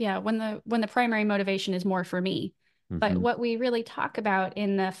selfish. Yeah, when the primary motivation is more for me. But Hmm. what we really talk about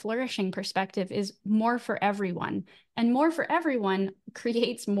in the flourishing perspective is more for everyone. And more for everyone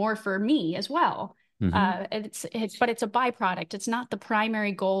creates more for me as well. Hmm. But it's a byproduct. It's not the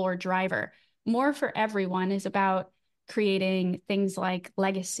primary goal or driver. More for everyone is about creating things like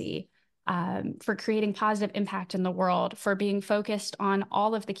legacy, for creating positive impact in the world, for being focused on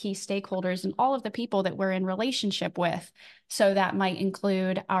all of the key stakeholders and all of the people that we're in relationship with. So that might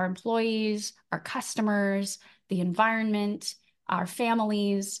include our employees, our customers, the environment, our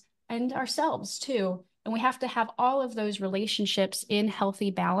families, and ourselves too. And we have to have all of those relationships in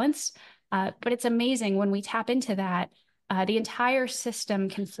healthy balance. But it's amazing when we tap into that, the entire system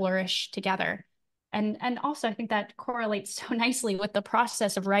can flourish together. And also, I think that correlates so nicely with the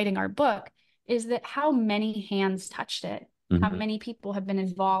process of writing our book, is that how many hands touched it, how Hmm. many people have been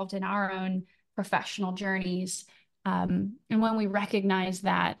involved in our own professional journeys. And when we recognize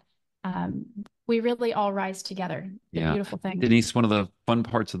that, we really all rise together. It's a Yeah. beautiful thing. Denise, one of the fun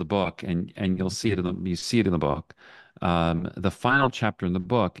parts of the book, and you see it in the book. The final chapter in the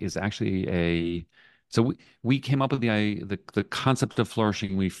book is actually so we came up with the concept of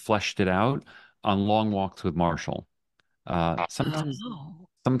flourishing. We fleshed it out on long walks with Marshall. Oh.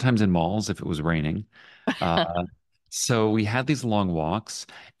 Sometimes in malls if it was raining. Uh, so we had these long walks,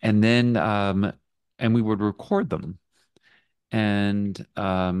 and then and we would record them. And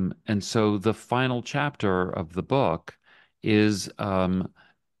so the final chapter of the book is a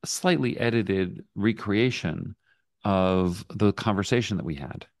slightly edited recreation of the conversation that we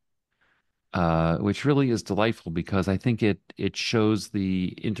had, which really is delightful because I think it shows the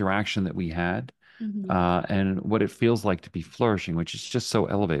interaction that we had, Mhm. and what it feels like to be flourishing, which is just so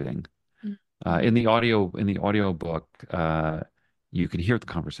elevating. Mhm. In the audio book, you can hear the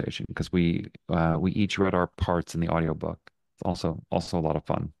conversation because we each read our parts in the audio book. It's also a lot of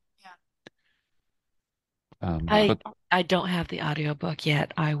fun. I But I don't have the audiobook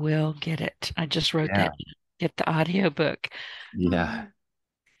yet. I will get it. I just wrote yeah, that. get the audiobook. Yeah.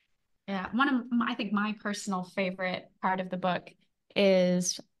 Yeah, I think my personal favorite part of the book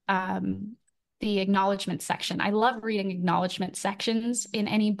is the acknowledgement section. I love reading acknowledgement sections in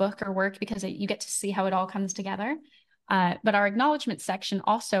any book or work because you get to see how it all comes together. But our acknowledgement section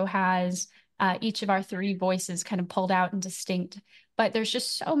also has each of our three voices kind of pulled out and distinct. But there's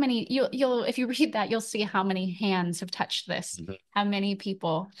just so many. You'll if you read that, you'll see how many hands have touched this, how many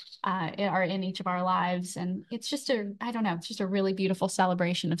people are in each of our lives, and it's just I don't know, it's just a really beautiful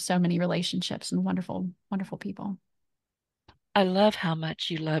celebration of so many relationships and wonderful, wonderful people. I love how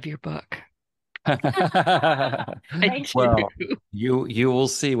much you love your book. I Well, do. you will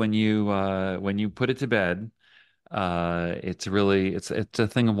see when you put it to bed. It's really it's a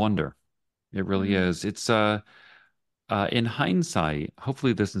thing of wonder. It really Mm. is. It's in hindsight,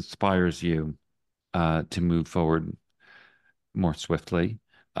 hopefully this inspires you to move forward more swiftly.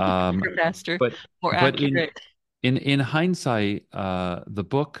 Um, Faster, but more but accurate. in hindsight, the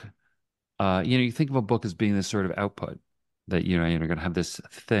book, you think of a book as being this sort of output that you're going to have this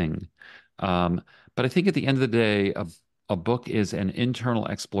thing. But I think at the end of the day, a book is an internal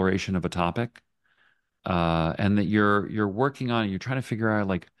exploration of a topic, and that you're working on it. You're trying to figure out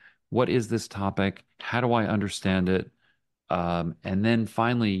like what is this topic? How do I understand it? And then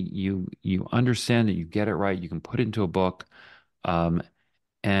finally, you understand it, you get it right, you can put it into a book, um,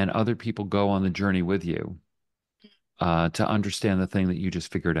 and other people go on the journey with you to understand the thing that you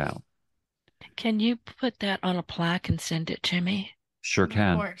just figured out. Can you put that on a plaque and send it to me? Sure Of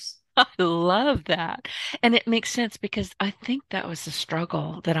can. course. I love that. And it makes sense because I think that was the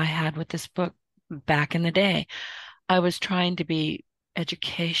struggle that I had with this book back in the day. I was trying to be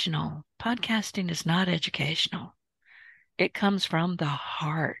educational. Podcasting is not educational. It comes from the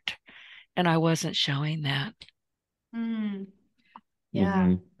heart, and I wasn't showing that. Mm. Yeah,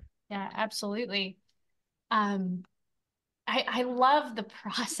 Hmm. yeah, absolutely. Um, I love the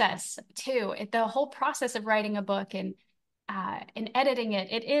process too. The whole process of writing a book and editing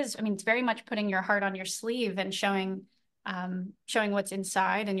it. It is, I mean, it's very much putting your heart on your sleeve and showing what's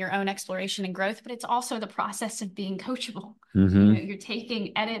inside and your own exploration and growth. But it's also the process of being coachable. Hmm. You're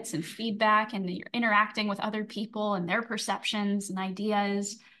taking edits and feedback, and you're interacting with other people and their perceptions and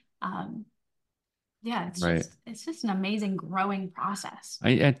ideas. Um, yeah, Right. it's just an amazing growing process.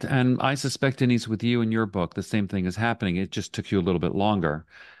 And I suspect, Denise, with you and your book, the same thing is happening. It just took you a little bit longer,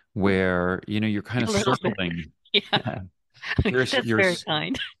 where you're kind of A little bit. circling. Yeah, Yeah. You're that's you're very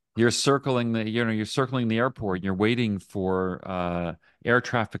kind. you're circling you're circling the airport. You're waiting for air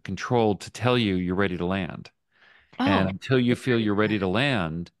traffic control to tell you you're ready to land. And Oh, until you feel very you're ready good. to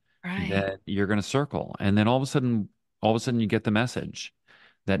land, Right. then you're going to circle. And then all of a sudden you get the message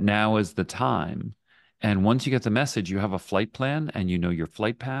that now is the time. And once you get the message, you have a flight plan and you know your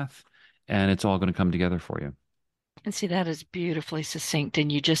flight path, and it's all going to come together for you. And see, that is beautifully succinct,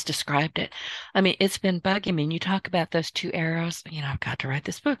 and you just described it. I mean, it's been bugging me. And you talk about those two arrows. I've got to write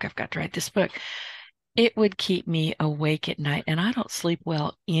this book. I've got to write this book. It would keep me awake at night, and I don't sleep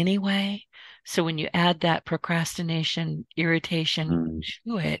well anyway. So when you add that procrastination, irritation Mm.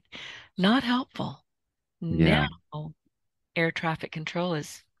 to it, not helpful. Now, Yeah, air traffic control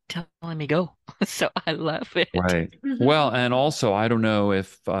is telling me go. So I love it. right. Well, and also, I don't know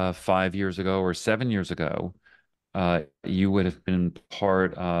if 5 years ago or 7 years ago, you would have been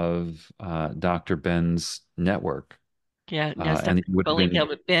part of Dr. Ben's network, Yeah, no, and Stephanie you would have Bowling been. Hill,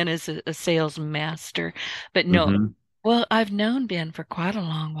 but Ben is a sales master. But no, Mhm. well, I've known Ben for quite a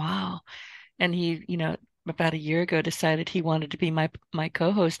long while. And he, about a year ago decided he wanted to be my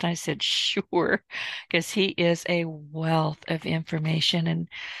co-host. I said, sure, because he is a wealth of information. And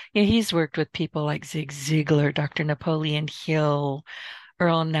he's worked with people like Zig Ziglar, Dr. Napoleon Hill,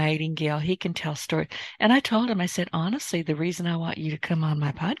 Earl Nightingale. He can tell stories. And I told him, I said, honestly, the reason I want you to come on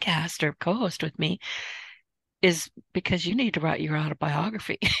my podcast or co-host with me is because you need to write your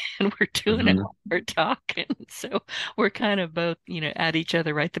autobiography. And we're doing it Mhm. while we're talking. So we're kind of both, at each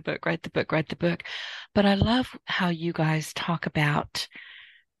other, write the book, write the book, write the book. But I love how you guys talk about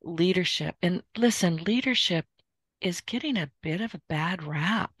leadership. And listen, leadership is getting a bit of a bad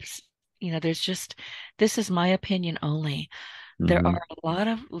rap. There's just, this is my opinion only. There Mhm. are a lot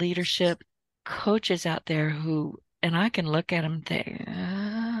of leadership coaches out there who, and I can look at them and think,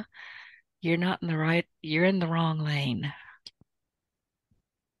 you're in the wrong lane.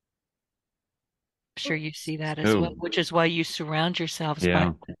 I'm sure you see that as well, Oh, which is why you surround yourselves by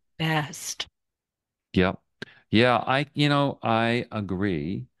yeah. the best. Yep. Yeah, I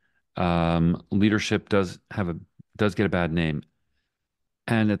agree. Leadership does get a bad name.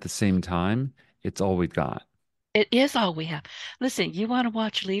 And at the same time, it's all we've got. It is all we have. Listen, you want to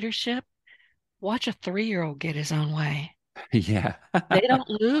watch leadership? Watch a 3-year-old get his own way. Yeah. They don't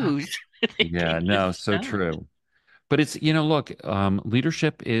lose. They Yeah, get it no, so done. true. But it's, look,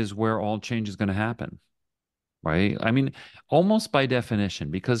 leadership is where all change is going to happen, right? I mean, almost by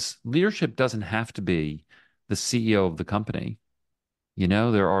definition, because leadership doesn't have to be the CEO of the company.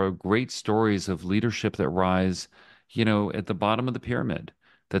 There are great stories of leadership that rise, at the bottom of the pyramid,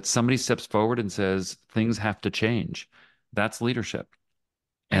 that somebody steps forward and says things have to change. That's leadership.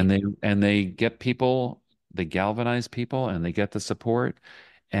 Right. And they get people, they galvanize people and they get the support,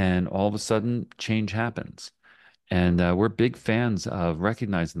 and all of a sudden change happens. And we're big fans of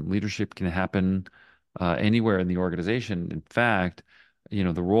recognizing that leadership can happen anywhere in the organization. In fact, the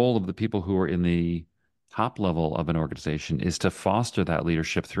role of the people who are in the top level of an organization is to foster that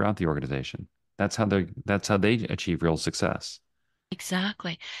leadership throughout the organization. That's how they achieve real success.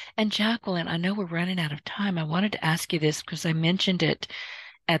 Exactly. And Jacquelyn, I know we're running out of time. I wanted to ask you this because I mentioned it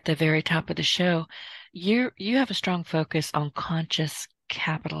at the very top of the show. You have a strong focus on conscious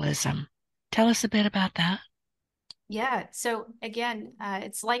capitalism. Tell us a bit about that. Yeah. So again,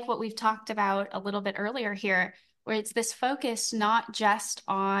 it's like what we've talked about a little bit earlier here, where it's this focus not just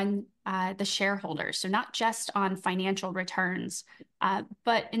on the shareholders, so not just on financial returns,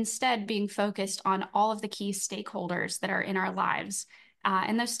 but instead being focused on all of the key stakeholders that are in our lives.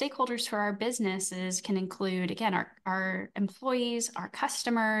 And those stakeholders for our businesses can include, again, our employees, our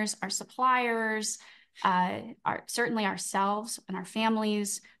customers, our suppliers, certainly ourselves and our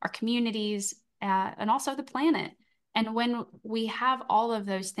families, our communities, and also the planet. And when we have all of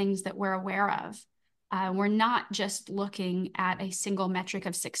those things that we're aware of, we're not just looking at a single metric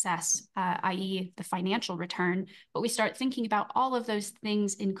of success, i.e., the financial return, but we start thinking about all of those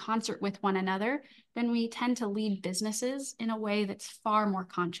things in concert with one another, then we tend to lead businesses in a way that's far more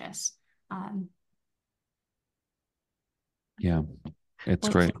conscious. Um, Yeah, it's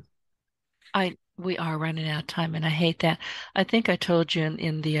Well, great. we are running out of time, and I hate that. I think I told you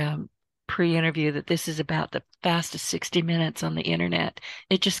in the pre-interview that this is about the fastest 60 minutes on the internet.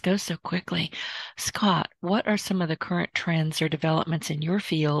 It just goes so quickly. Scott, what are some of the current trends or developments in your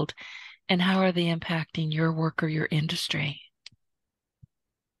field, and how are they impacting your work or your industry?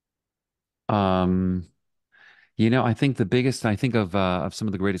 Um, I think of some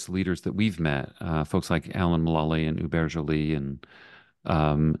of the greatest leaders that we've met, folks like Alan Mulally and Hubert Joly, and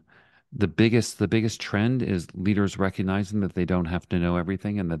um, the biggest trend is leaders recognizing that they don't have to know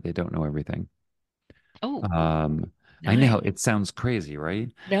everything and that they don't know everything. Oh, Um, I nice. know it sounds crazy, right?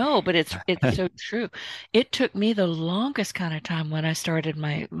 No, but it's so true. It took me the longest kind of time when I started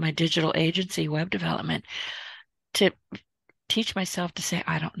my digital agency web development to teach myself to say,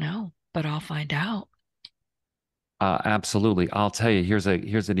 I don't know, but I'll find out. Absolutely. I'll tell you, here's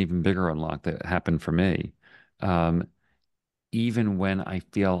an even bigger unlock that happened for me. Um, Even when I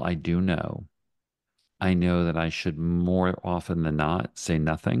feel I do know, I know that I should more often than not say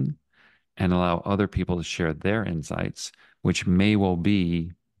nothing and allow other people to share their insights, which may well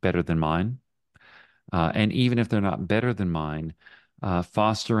be better than mine. And even if they're not better than mine,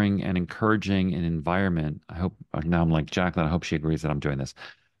 fostering and encouraging an environment. I hope now I'm like Jacquelyn. I hope she agrees that I'm doing this.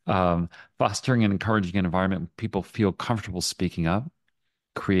 Um, Fostering and encouraging an environment where people feel comfortable speaking up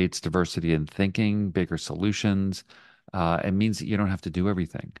creates diversity in thinking, bigger solutions. It means that you don't have to do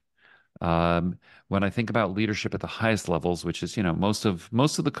everything. Um, when I think about leadership at the highest levels, which is, most of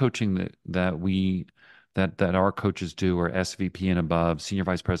the coaching that our coaches do are SVP and above, senior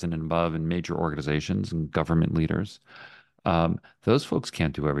vice president and above in major organizations and government leaders. Those folks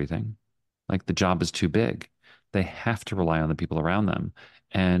can't do everything. Like the job is too big. They have to rely on the people around them.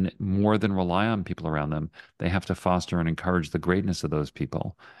 And more than rely on people around them, they have to foster and encourage the greatness of those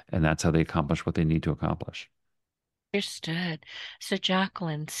people. And that's how they accomplish what they need to accomplish. Understood. So,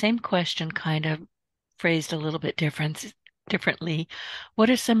 Jacquelyn, same question, kind of phrased a little bit differently. What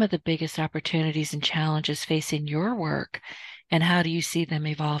are some of the biggest opportunities and challenges facing your work, and how do you see them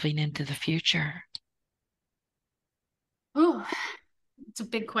evolving into the future? Oh, it's a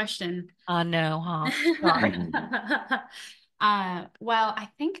big question. I know, huh? Sorry. Well, I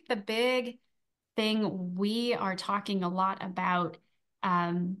think the big thing we are talking a lot about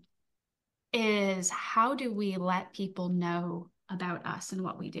um, is how do we let people know about us and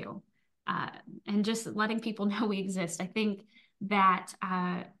what we do? Uh, and just letting people know we exist. I think that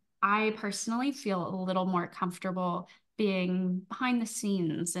I personally feel a little more comfortable being behind the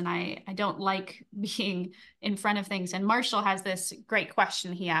scenes, and I don't like being in front of things. And Marshall has this great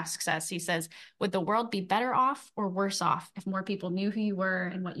question he asks us. He says, would the world be better off or worse off if more people knew who you were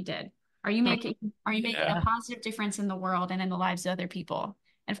and what you did? Are you making a Yeah. positive difference in the world and in the lives of other people?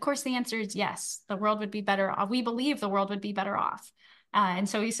 And of course, the answer is yes. The world would be better off. We believe the world would be better off. And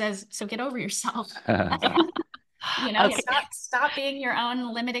so he says, so get over yourself. Okay. Stop being your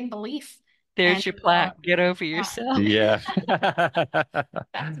own limiting belief. There's your plaque. Get over yourself. Yeah.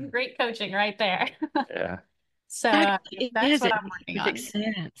 That's some great coaching right there. Yeah. So that's what I'm working on. Makes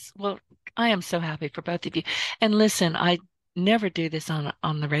sense. Well, I am so happy for both of you. And listen, I never do this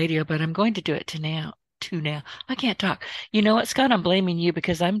on the radio, but I'm going to do it now. I can't talk. You know what, Scott? I'm blaming you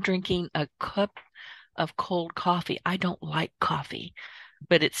because I'm drinking a cup of cold coffee. I don't like coffee,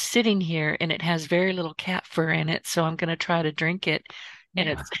 but it's sitting here and it has very little cat fur in it, so I'm going to try to drink it. And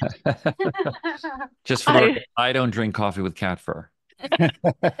it's just for the record, I don't drink coffee with cat fur.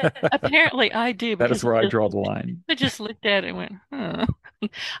 Apparently I do. That is where I draw the line. I just looked at it and went, huh.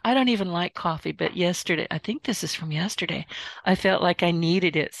 I don't even like coffee, but yesterday, I think this is from yesterday, I felt like I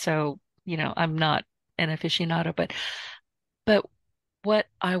needed it. So, I'm not an aficionado, but what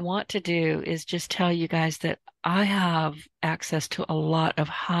I want to do is just tell you guys that I have access to a lot of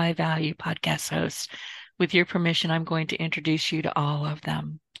high value podcast hosts. With your permission, I'm going to introduce you to all of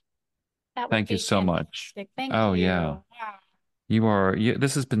them. Thank you so much. Thank you. Yeah.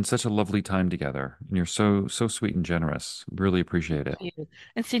 This has been such a lovely time together. And you're so sweet and generous. Really appreciate it.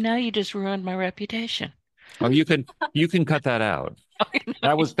 And see, now you just ruined my reputation. Oh, you can cut that out.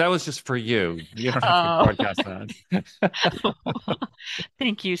 That was just for you. You don't have to broadcast that.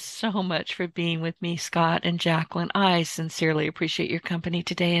 Thank you so much for being with me, Scott and Jacquelyn. I sincerely appreciate your company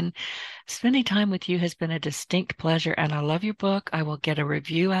today, and spending time with you has been a distinct pleasure. And I love your book. I will get a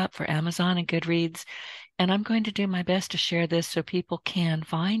review out for Amazon and Goodreads, and I'm going to do my best to share this so people can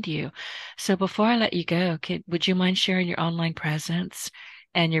find you. So before I let you go, would you mind sharing your online presence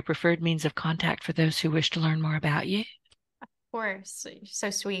and your preferred means of contact for those who wish to learn more about you? Of course. So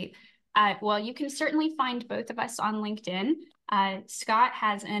sweet. Well, you can certainly find both of us on LinkedIn. Scott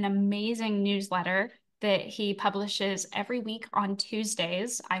has an amazing newsletter that he publishes every week on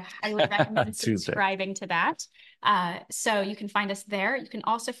Tuesdays. I highly recommend subscribing to that. So you can find us there. You can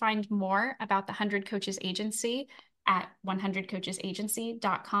also find more about the 100 Coaches Agency at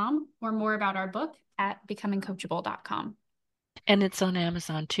 100coachesagency.com, or more about our book at becomingcoachable.com. And it's on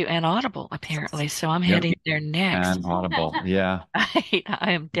Amazon too, and Audible apparently. So I'm heading there next. And Audible, yeah.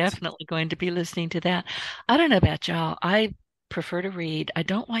 I am definitely going to be listening to that. I don't know about y'all. I prefer to read. I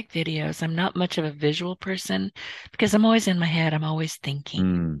don't like videos. I'm not much of a visual person because I'm always in my head. I'm always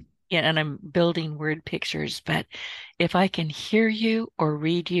thinking. Yeah, and I'm building word pictures. But if I can hear you or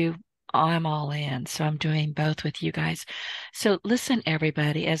read you, I'm all in. So I'm doing both with you guys. So listen,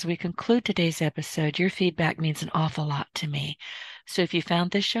 everybody, as we conclude today's episode, your feedback means an awful lot to me. So if you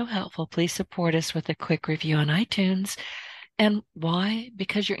found this show helpful, please support us with a quick review on iTunes. And why?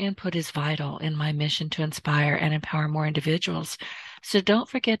 Because your input is vital in my mission to inspire and empower more individuals. So don't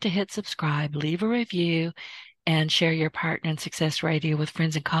forget to hit subscribe, leave a review, and share your Partner in Success Radio with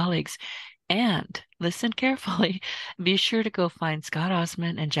friends and colleagues. And listen carefully. Be sure to go find Scott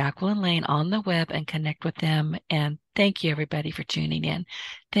Osman and Jacquelyn Lane on the web and connect with them. And thank you, everybody, for tuning in.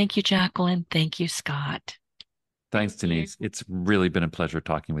 Thank you, Jacquelyn. Thank you, Scott. Thanks, Denise. It's really been a pleasure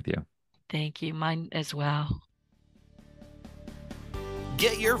talking with you. Thank you. Mine as well.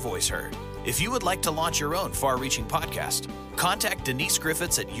 Get your voice heard. If you would like to launch your own far-reaching podcast, contact Denise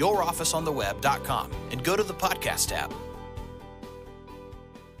Griffitts at yourofficeontheweb.com and go to the podcast tab.